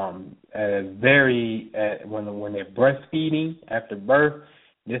when they're breastfeeding after birth.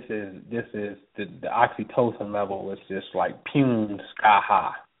 This is the oxytocin level is just like sky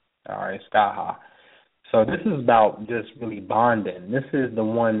high. All right, sky high. So this is about just really bonding. This is the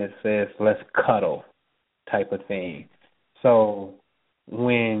one that says let's cuddle type of thing. So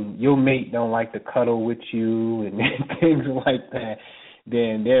when your mate don't like to cuddle with you and things like that,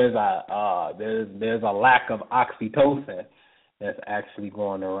 then there's a lack of oxytocin that's actually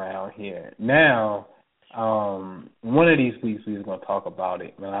going around here. Now, one of these weeks we're going to talk about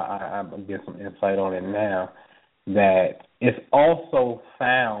it, but I'm going to get some insight on it now, that it's also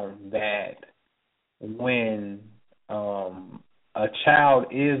found that when a child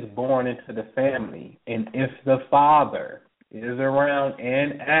is born into the family, and if the father is around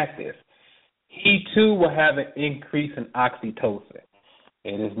and active, he too will have an increase in oxytocin.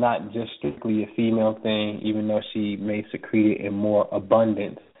 It is not just strictly a female thing, even though she may secrete it in more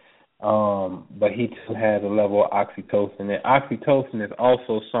abundance. But he too has a level of oxytocin. And oxytocin is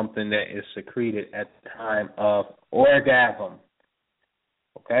also something that is secreted at the time of orgasm.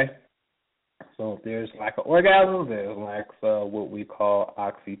 Okay? So if there's lack of orgasm, there's lack of what we call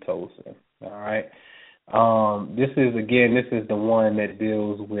oxytocin. All right? This is the one that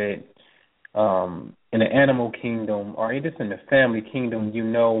deals with in the animal kingdom, or just in the family kingdom,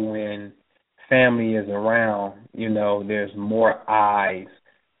 when family is around, there's more eyes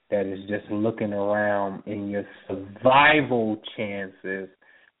that is just looking around, and your survival chances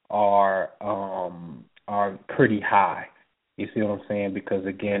are pretty high. You see what I'm saying? Because,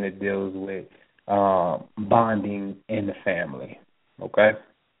 again, it deals with bonding in the family. Okay?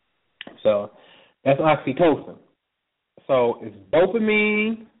 So that's oxytocin. So it's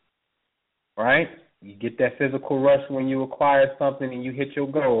dopamine, right? You get that physical rush when you acquire something and you hit your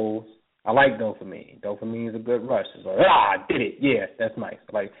goals. I like dopamine. Dopamine is a good rush. It's like, I did it. Yeah, that's nice.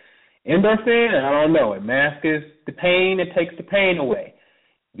 Like endorphin, I don't know. It masks the pain. It takes the pain away.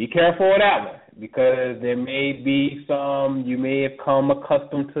 Be careful with that one, because there may be you may have come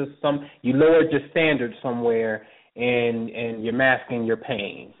accustomed to you lowered your standard somewhere and you're masking your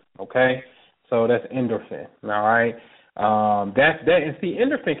pain. Okay? So that's endorphin. All right? And see,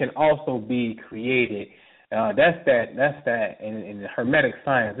 endorphin can also be created. That's that. In hermetic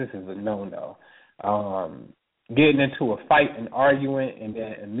science, this is a no-no. Getting into a fight and arguing, and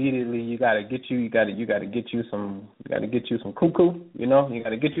then immediately you got to get you some cuckoo. You got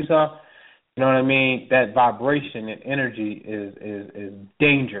to get you some. You know what I mean? That vibration and energy is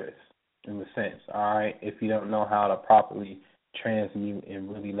dangerous in a sense. All right, if you don't know how to properly transmute and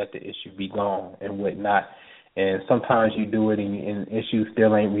really let the issue be gone and whatnot. And sometimes you do it and issues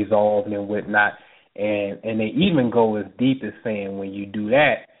still ain't resolved and whatnot. And they even go as deep as saying when you do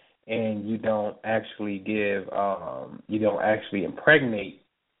that and you don't actually impregnate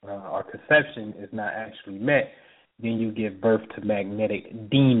or conception is not actually met, then you give birth to magnetic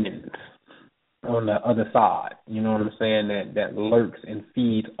demons on the other side. You know what I'm saying? That lurks and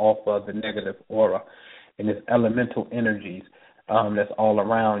feeds off of the negative aura and its elemental energies that's all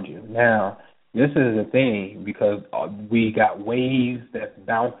around you. Now, this is the thing, because we got waves that's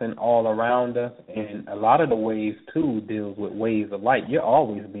bouncing all around us, and a lot of the waves, too, deals with waves of light. You're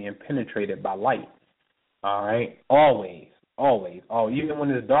always being penetrated by light, all right? Always. Even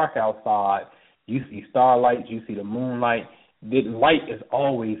when it's dark outside, you see starlight, you see the moonlight. The light is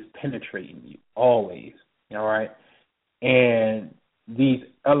always penetrating you, always, all right? And these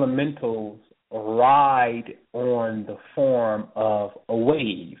elementals ride on the form of a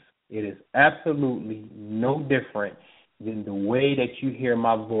wave. It is absolutely no different than the way that you hear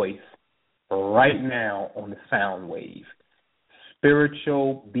my voice right now on the sound wave.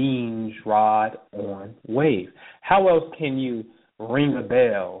 Spiritual beings ride on waves. How else can you ring a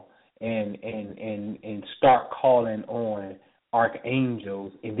bell and start calling on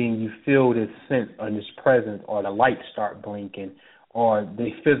archangels, and then you feel this sense of this presence, or the lights start blinking, or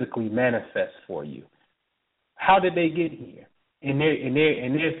they physically manifest for you? How did they get here? And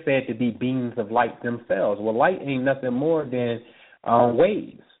they're said to be beings of light themselves. Well, light ain't nothing more than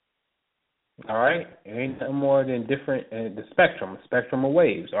waves. All right? It ain't nothing more than different, a spectrum of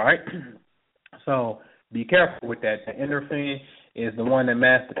waves. All right? So be careful with that. The endorphin is the one that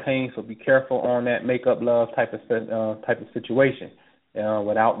masks the pain, so be careful on that make-up love type of situation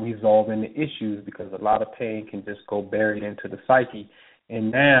without resolving the issues, because a lot of pain can just go buried into the psyche.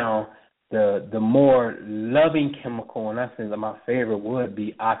 And now the more loving chemical, and I think that my favorite would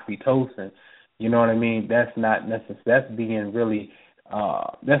be oxytocin. You know what I mean? That's not being really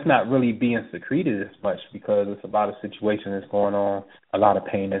that's not really being secreted as much, because it's about a situation that's going on, a lot of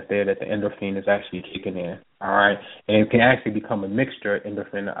pain that's there, that the endorphin is actually kicking in. All right, and it can actually become a mixture of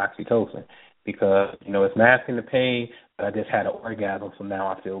endorphin and oxytocin, because it's masking the pain, but I just had an orgasm, so now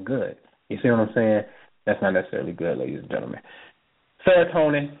I feel good. You see what I'm saying? That's not necessarily good, ladies and gentlemen.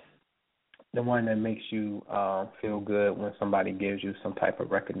 Serotonin. the one that makes you feel good when somebody gives you some type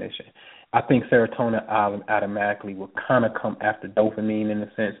of recognition. I think serotonin automatically will kind of come after dopamine in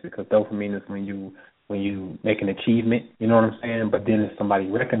a sense, because dopamine is when you make an achievement, you know what I'm saying? But then if somebody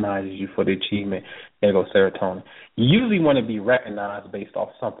recognizes you for the achievement, there goes serotonin. You usually want to be recognized based off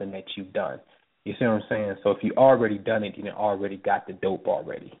something that you've done. You see what I'm saying? So if you already done it, you already got the dope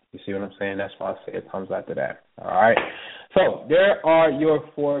already. You see what I'm saying? That's why I say it comes after that. All right? So there are your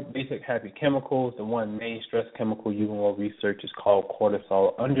 4 basic happy chemicals. The one main stress chemical you will research is called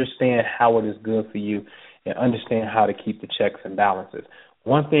cortisol. Understand how it is good for you and understand how to keep the checks and balances.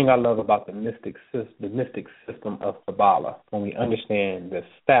 One thing I love about the mystic system of Kabbalah, when we understand the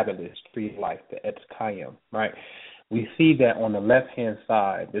stabilis, tree of life, the Etz Chaim, right? We see that on the left-hand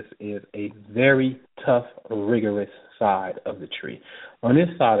side, this is a very tough, rigorous side of the tree. On this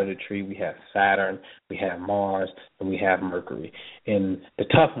side of the tree, we have Saturn, we have Mars, and we have Mercury. And the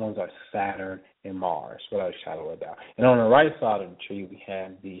tough ones are Saturn and Mars, without a shadow of a doubt. And on the right side of the tree, we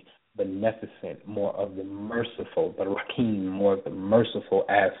have the beneficent, more of the merciful, the Rakim, more of the merciful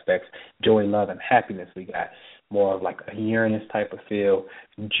aspects, joy, love, and happiness we got. More of like a Uranus type of feel,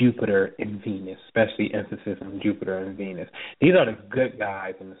 Jupiter and Venus, especially emphasis on Jupiter and Venus. These are the good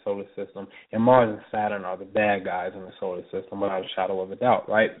guys in the solar system, and Mars and Saturn are the bad guys in the solar system, without a shadow of a doubt,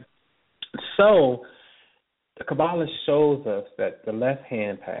 right? So the Kabbalah shows us that the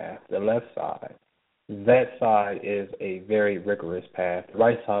left-hand path, the left side, that side is a very rigorous path. The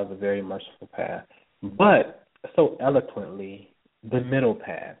right side is a very merciful path. But so eloquently, the middle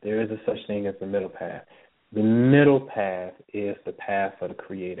path, there is a such thing as the middle path. The middle path is the path of the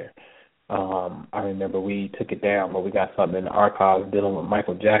Creator. I remember we took it down, but we got something in the archives dealing with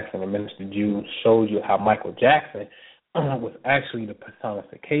Michael Jackson, and Minister Jude showed you how Michael Jackson was actually the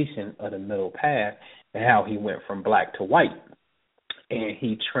personification of the middle path and how he went from black to white. And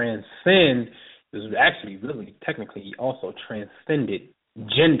he transcended, this was actually really technically he also transcended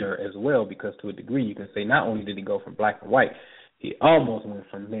gender as well, because to a degree you can say not only did he go from black and white, he almost went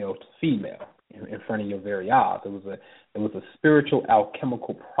from male to female in front of your very eyes. It was a spiritual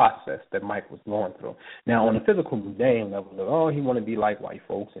alchemical process that Mike was going through. Now, on the physical mundane level, he want to be like white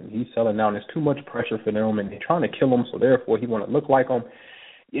folks, and he's selling down. There's too much pressure for them, and they're trying to kill him, so therefore he want to look like them.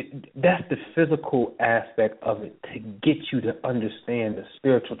 That's the physical aspect of it, to get you to understand the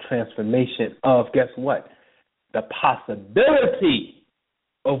spiritual transformation of, guess what? The possibility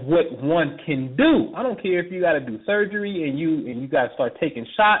of what one can do. I don't care if you got to do surgery and you got to start taking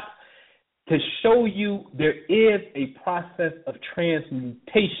shots, to show you there is a process of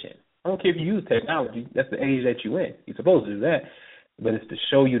transmutation. I don't care if you use technology. That's the age that you're in. You're supposed to do that. But it's to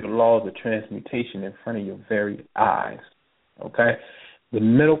show you the laws of transmutation in front of your very eyes. Okay? The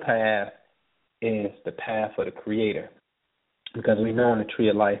middle path is the path of the Creator. Because we know in the Tree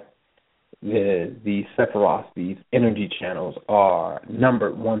of Life, the Sephiroth, these energy channels, are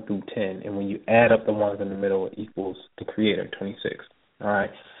numbered 1 through 10. And when you add up the ones in the middle, it equals the Creator, 26. All right?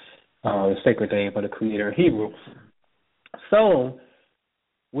 The sacred name of the Creator in Hebrew. So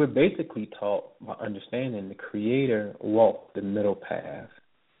we're basically taught by understanding the Creator walked the middle path.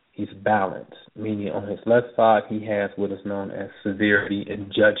 He's balanced, meaning on his left side he has what is known as severity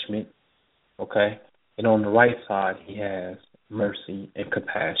and judgment, okay? And on the right side he has mercy and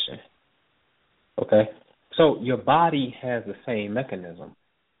compassion, okay? So your body has the same mechanism.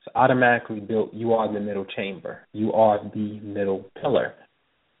 It's automatically built. You are the middle chamber. You are the middle pillar.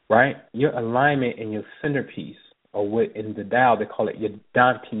 Right? Your alignment and your centerpiece, or what in the Tao they call it your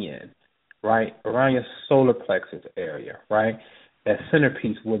dantian, right? Around your solar plexus area, right? That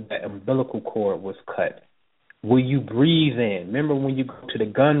centerpiece where that umbilical cord was cut. Where you breathe in. Remember when you go to the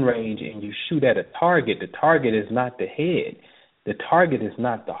gun range and you shoot at a target, the target is not the head. The target is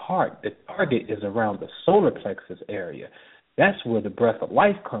not the heart. The target is around the solar plexus area. That's where the breath of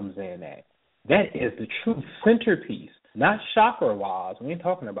life comes in at. That is the true centerpiece. Not chakra-wise. We ain't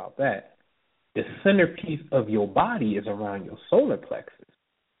talking about that. The centerpiece of your body is around your solar plexus.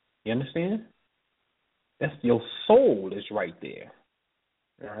 You understand? That's your soul is right there.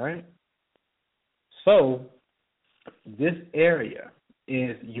 All right? So this area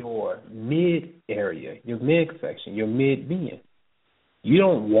is your mid area, your midsection, your mid-being. You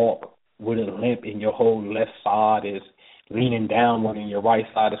don't walk with a limp and your whole left side is leaning downward and your right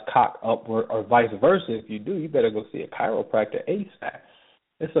side is cocked upward, or vice versa. If you do, you better go see a chiropractor ASAP.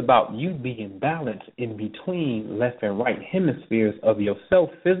 It's about you being balanced in between left and right hemispheres of yourself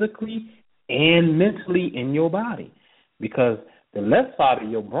physically and mentally in your body. Because the left side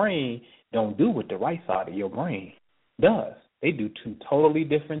of your brain don't do what the right side of your brain does. They do two totally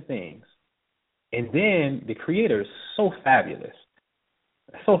different things. And then the Creator is so fabulous.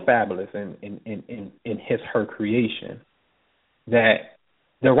 so fabulous in her creation that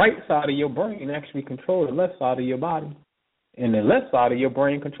the right side of your brain actually controls the left side of your body. And the left side of your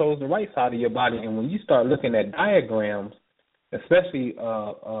brain controls the right side of your body. And when you start looking at diagrams, especially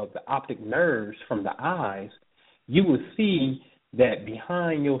of the optic nerves from the eyes, you will see that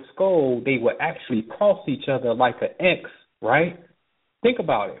behind your skull, they will actually cross each other like an X, right? Think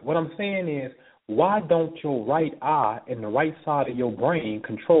about it. What I'm saying is, why don't your right eye and the right side of your brain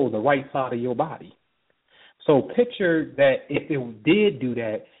control the right side of your body? So picture that if it did do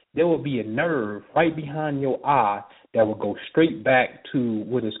that, there will be a nerve right behind your eye that will go straight back to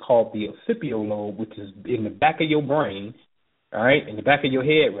what is called the occipital lobe, which is in the back of your brain, all right, in the back of your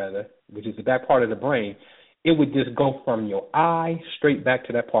head, rather, which is the back part of the brain. It would just go from your eye straight back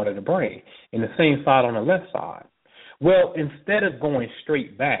to that part of the brain, and the same side on the left side. Well, instead of going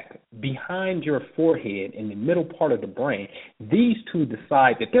straight back, behind your forehead in the middle part of the brain, these two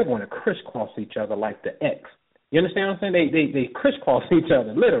decide that they're going to crisscross each other like the X. You understand what I'm saying? They crisscross each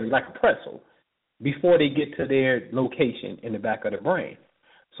other, literally, like a pretzel, before they get to their location in the back of the brain.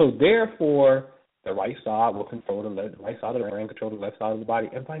 So, therefore, the right side will control the right side of the brain, control the left side of the body,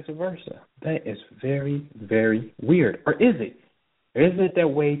 and vice versa. That is very, very weird. Or is it? Or is it that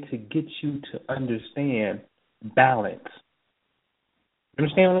way to get you to understand balance?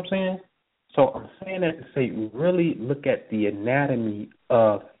 Understand what I'm saying? So I'm saying that to say really look at the anatomy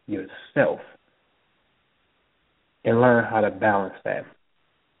of yourself and learn how to balance that.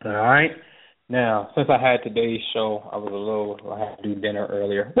 All right? Now, since I had today's show, I had to do dinner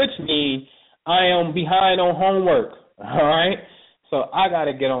earlier, which means I am behind on homework. All right? So I got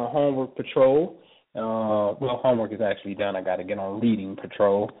to get on homework patrol. Homework is actually done. I got to get on reading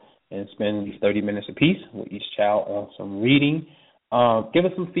patrol and spend these 30 minutes apiece with each child on some reading. Give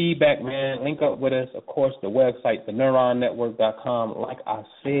us some feedback, man. Link up with us. Of course, the website, theneuronnetwork.com. Like I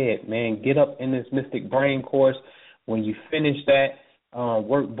said, man, get up in this Mystic Brain course. When you finish that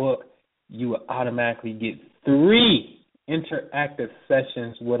workbook, you will automatically get 3 interactive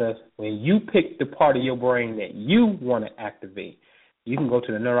sessions with us when you pick the part of your brain that you want to activate. You can go to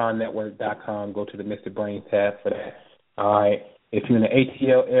theneuronnetwork.com, go to the Mystic Brain tab for that. All right. If you're in the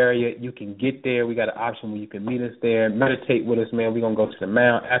ATL area, you can get there. We got an option where you can meet us there, meditate with us, man. We're going to go to the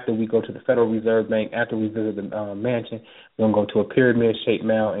mound. After we go to the Federal Reserve Bank, after we visit the mansion, we're going to go to a pyramid-shaped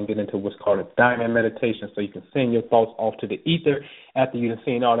mound and get into what's called a diamond meditation, so you can send your thoughts off to the ether after you've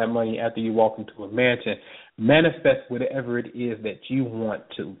seen all that money, after you walk into a mansion. Manifest whatever it is that you want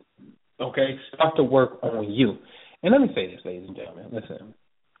to, okay? Start to work on you. And let me say this, ladies and gentlemen. Listen.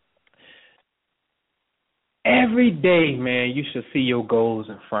 Every day, man, you should see your goals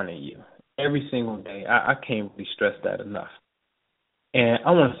in front of you. Every single day. I can't really stress that enough. And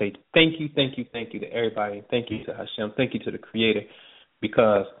I want to say thank you to everybody. Thank you to Hashem. Thank you to the Creator,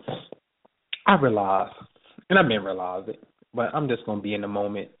 because I realize, and I've been realizing it, but I'm just going to be in the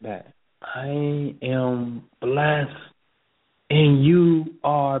moment that I am blessed and you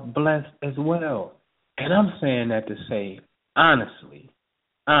are blessed as well. And I'm saying that to say, honestly,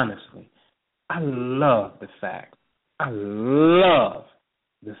 I love the fact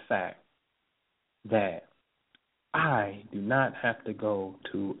that I do not have to go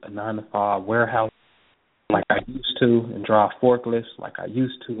to a 9-to-5 warehouse like I used to and drive forklifts like I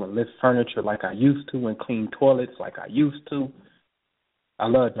used to and lift furniture like I used to and clean toilets like I used to. I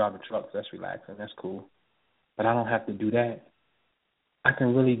love driving trucks. That's relaxing. That's cool. But I don't have to do that. I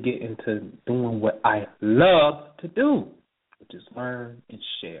can really get into doing what I love to do, which is learn and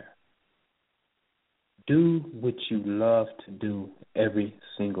share. Do what you love to do every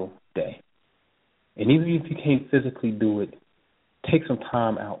single day. And even if you can't physically do it, take some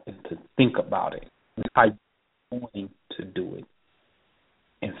time out and to think about it. How you're going to do it.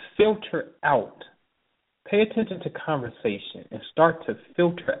 And filter out. Pay attention to conversation and start to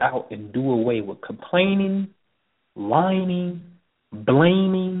filter out and do away with complaining, whining,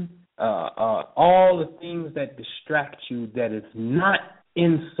 blaming, all the things that distract you that is not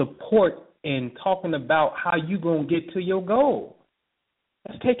in support and talking about how you going to get to your goal.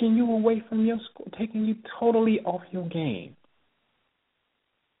 That's taking you away from your school, taking you totally off your game.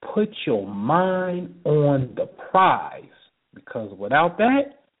 Put your mind on the prize, because without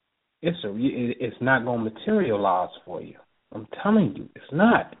that, it's not going to materialize for you. I'm telling you, it's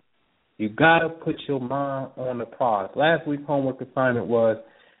not. You got to put your mind on the prize. Last week's homework assignment was,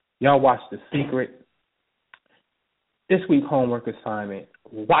 y'all watch The Secret. This week's homework assignment,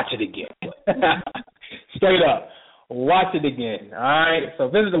 watch it again. Straight up. watch it again. All right? So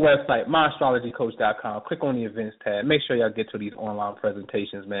visit the website, myastrologycoach.com. Click on the events tab. Make sure y'all get to these online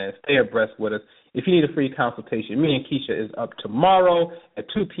presentations, man. Stay abreast with us. If you need a free consultation, me and Keisha is up tomorrow at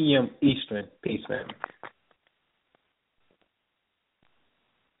 2 p.m. Eastern. Peace, man.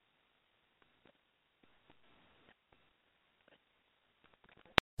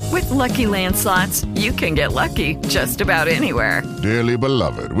 With Lucky Land Slots, you can get lucky just about anywhere. Dearly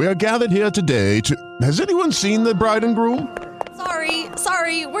beloved, we are gathered here today to... Has anyone seen the bride and groom?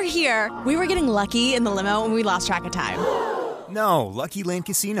 Sorry, we're here. We were getting lucky in the limo and we lost track of time. No, Lucky Land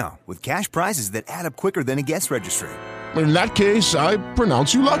Casino, with cash prizes that add up quicker than a guest registry. In that case, I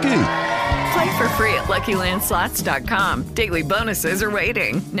pronounce you lucky. Play for free at LuckyLandSlots.com. Daily bonuses are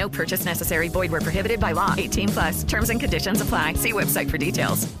waiting. No purchase necessary. Void where prohibited by law. 18+. Terms and conditions apply. See website for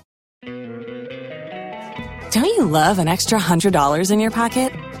details. Don't you love an extra $100 in your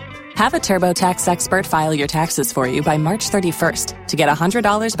pocket? Have a TurboTax expert file your taxes for you by March 31st to get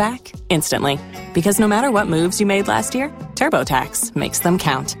 $100 back instantly. Because no matter what moves you made last year, TurboTax makes them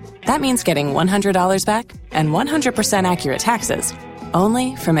count. That means getting $100 back and 100% accurate taxes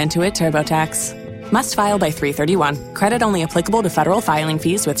only from Intuit TurboTax. Must file by 3/31. Credit only applicable to federal filing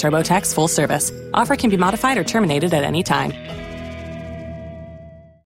fees with TurboTax full service. Offer can be modified or terminated at any time.